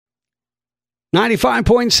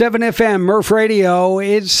95.7 FM, Murph Radio.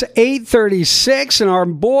 It's 8:36, and our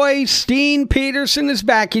boy Steen Petersen is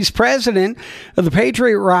back. He's president of the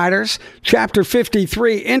Patriot Riders, Chapter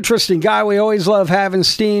 53. Interesting guy. We always love having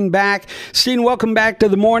Steen back. Steen, welcome back to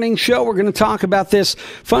the morning show. We're going to talk about this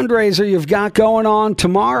fundraiser you've got going on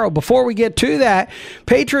tomorrow. Before we get to that,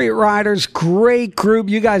 Patriot Riders, great group.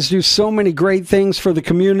 You guys do so many great things for the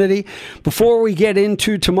community. Before we get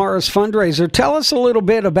into tomorrow's fundraiser, tell us a little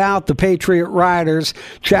bit about the Patriot Riders,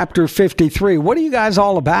 Chapter 53. What are you guys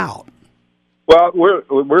all about? Well,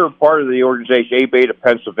 we're part of the organization A-Beta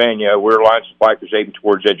Pennsylvania. We're Alliance of Bikers Aiming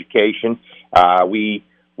Towards Education. Our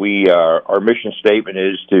mission statement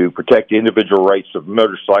is to protect the individual rights of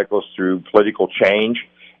motorcyclists through political change,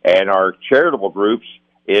 and our charitable groups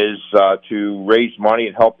is to raise money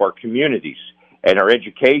and help our communities. And our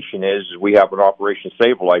education is we have an Operation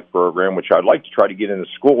Save a Life program, which I'd like to try to get into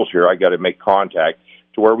schools here. I got to make contact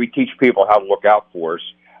to where we teach people how to look out for us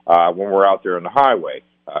when we're out there on the highway.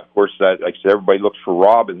 Of course, like I said, everybody looks for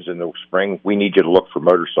robins in the spring. We need you to look for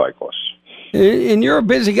motorcyclists. And you're a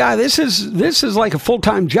busy guy. This is like a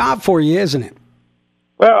full-time job for you, isn't it?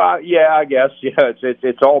 Well, yeah, I guess. Yeah,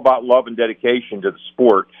 it's all about love and dedication to the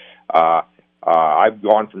sport. I've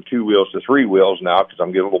gone from 2 wheels to 3 wheels now because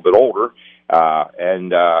I'm getting a little bit older,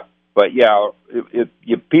 But yeah,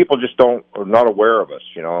 people just are not aware of us,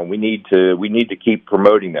 and we need to keep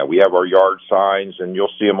promoting that. We have our yard signs, and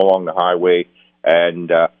you'll see them along the highway, and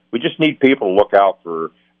we just need people to look out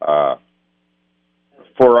for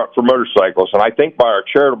motorcyclists. And I think by our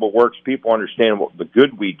charitable works, people understand what the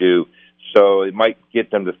good we do, so it might get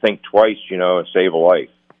them to think twice, and save a life.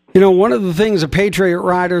 One of the things the Patriot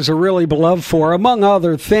Riders are really beloved for, among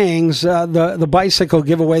other things, the bicycle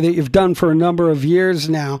giveaway that you've done for a number of years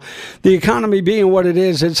now. The economy being what it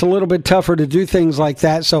is, it's a little bit tougher to do things like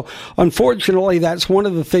that. So, unfortunately, that's one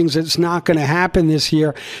of the things that's not going to happen this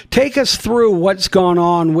year. Take us through what's gone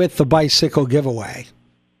on with the bicycle giveaway.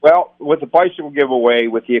 Well, with the bicycle giveaway,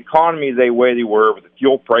 with the economy the way they were, with the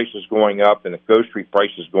fuel prices going up and the grocery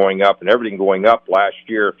prices going up and everything going up last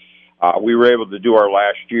year, we were able to do our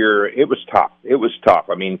last year. It was tough.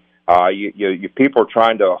 I mean, you people are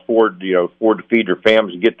trying to afford to feed their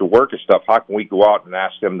families and get to work and stuff. How can we go out and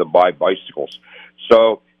ask them to buy bicycles?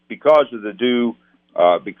 So because of the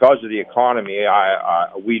economy,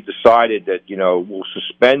 we decided that we'll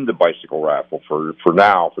suspend the bicycle raffle for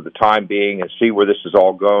now, for the time being, and see where this is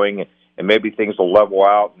all going, and maybe things will level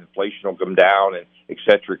out and inflation will come down, and et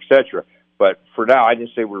cetera, et cetera. But for now, I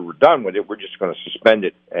didn't say we were done with it. We're just going to suspend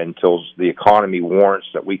it until the economy warrants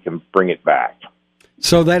that we can bring it back.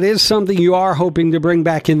 So that is something you are hoping to bring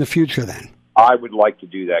back in the future then? I would like to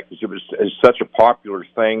do that because it's such a popular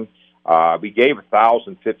thing. We gave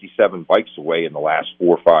 1,057 bikes away in the last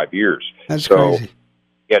 4 or 5 years. That's crazy.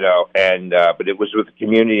 But it was with the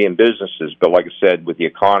community and businesses. But like I said, with the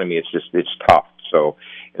economy, it's tough. So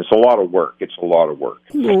it's a lot of work.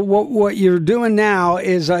 Well, what you're doing now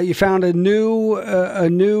is you found a new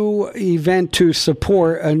event to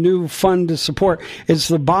support, a new fund to support. It's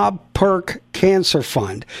the Bob Perk Cancer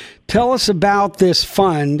Fund. Tell us about this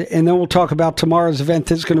fund, and then we'll talk about tomorrow's event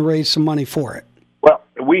that's going to raise some money for it. Well,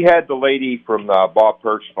 we had the lady from the Bob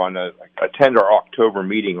Perks Fund attend our October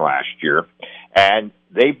meeting last year, and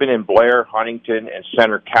they've been in Blair, Huntington, and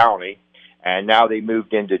Center County, and now they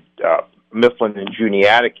moved into Mifflin and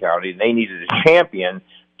Juniata County, and they needed a champion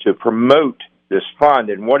to promote this fund.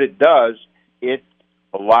 And what it does, it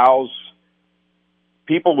allows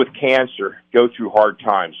people with cancer go through hard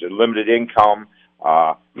times. They're limited income,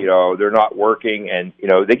 they're not working, and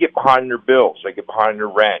they get behind their bills, they get behind their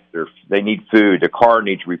rent, they need food, their car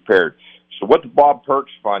needs repaired. So what the Bob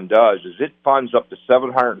Perks Fund does is it funds up to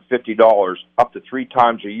 $750 up to 3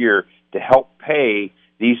 times a year to help pay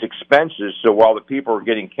these expenses, so while the people are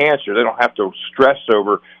getting cancer, they don't have to stress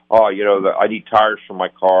over, I need tires for my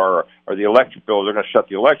car, or the electric bill, they're going to shut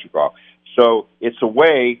the electric off. So it's a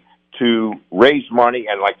way to raise money,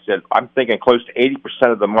 and like I said, I'm thinking close to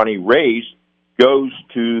 80% of the money raised goes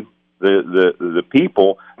to the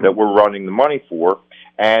people that we're running the money for,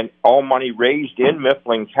 and all money raised in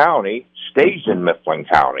Mifflin County stays in Mifflin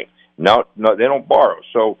County. No, they don't borrow.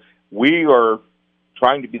 So we are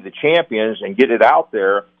trying to be the champions and get it out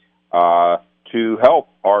there to help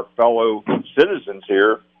our fellow citizens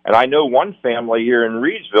here. And I know one family here in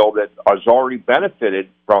Reedsville that has already benefited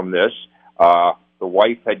from this. The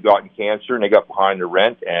wife had gotten cancer, and they got behind the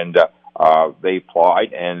rent, and they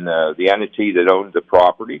applied, and the entity that owned the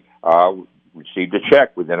property received a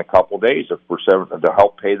check within a couple of days to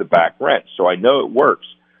help pay the back rent. So I know it works.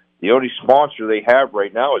 The only sponsor they have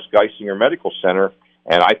right now is Geisinger Medical Center,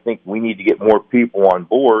 and I think we need to get more people on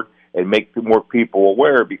board and make more people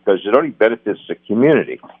aware, because it only benefits the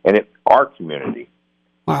community and our community.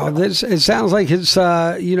 Wow, it sounds like it's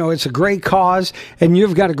it's a great cause, and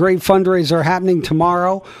you've got a great fundraiser happening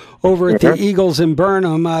tomorrow over at the Eagles in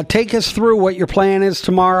Burnham. Take us through what your plan is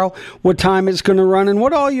tomorrow, what time it's going to run, and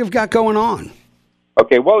what all you've got going on.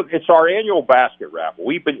 Okay, well, it's our annual basket raffle.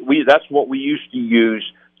 That's what we used to use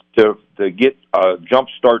to get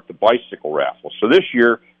jumpstart the bicycle raffle. So this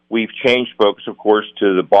year we've changed focus, of course,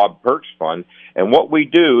 to the Bob Perks Fund, and what we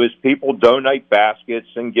do is people donate baskets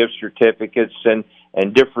and gift certificates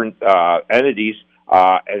and different entities,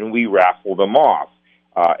 and we raffle them off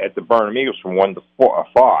at the Burnham Eagles from 1 to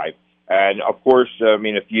 5. And of course, I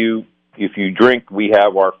mean, if you drink, we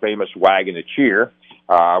have our famous Wagon of Cheer,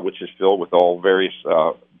 which is filled with all various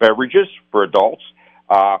beverages for adults,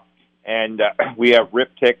 and we have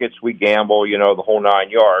rip tickets. We gamble, the whole 9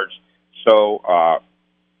 yards. So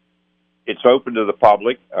it's open to the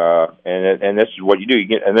public, and this is what you do. You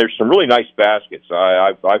get, and there's some really nice baskets.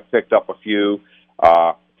 I've picked up a few. They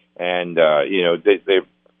are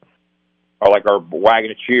like our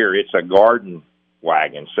Wagon of Cheer. It's a garden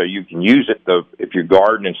wagon, so you can use it if you're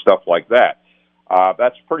gardening and stuff like that.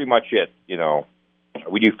 That's pretty much it.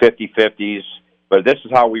 We do 50/50s, but this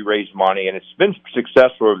is how we raise money, and it's been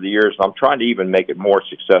successful over the years, and I'm trying to even make it more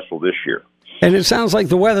successful this year. And it sounds like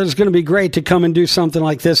the weather's going to be great to come and do something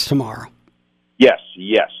like this tomorrow. Yes.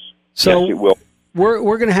 So yes, it will.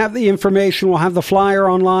 We're going to have the information. We'll have the flyer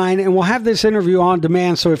online, and we'll have this interview on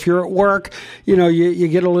demand. So if you're at work, you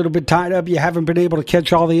get a little bit tied up, you haven't been able to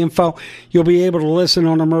catch all the info, you'll be able to listen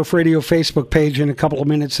on the Murph Radio Facebook page in a couple of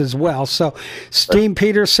minutes as well. So Steen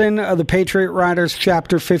Petersen of the Patriot Riders,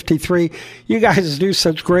 Chapter 53, you guys do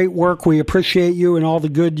such great work. We appreciate you and all the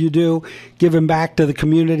good you do, giving back to the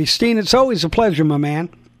community. Steen, it's always a pleasure, my man.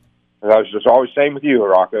 I was just always saying with you,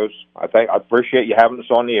 Rocco. I appreciate you having us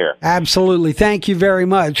on the air. Absolutely. Thank you very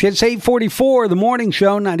much. It's 8:44, the morning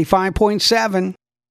show, 95.7.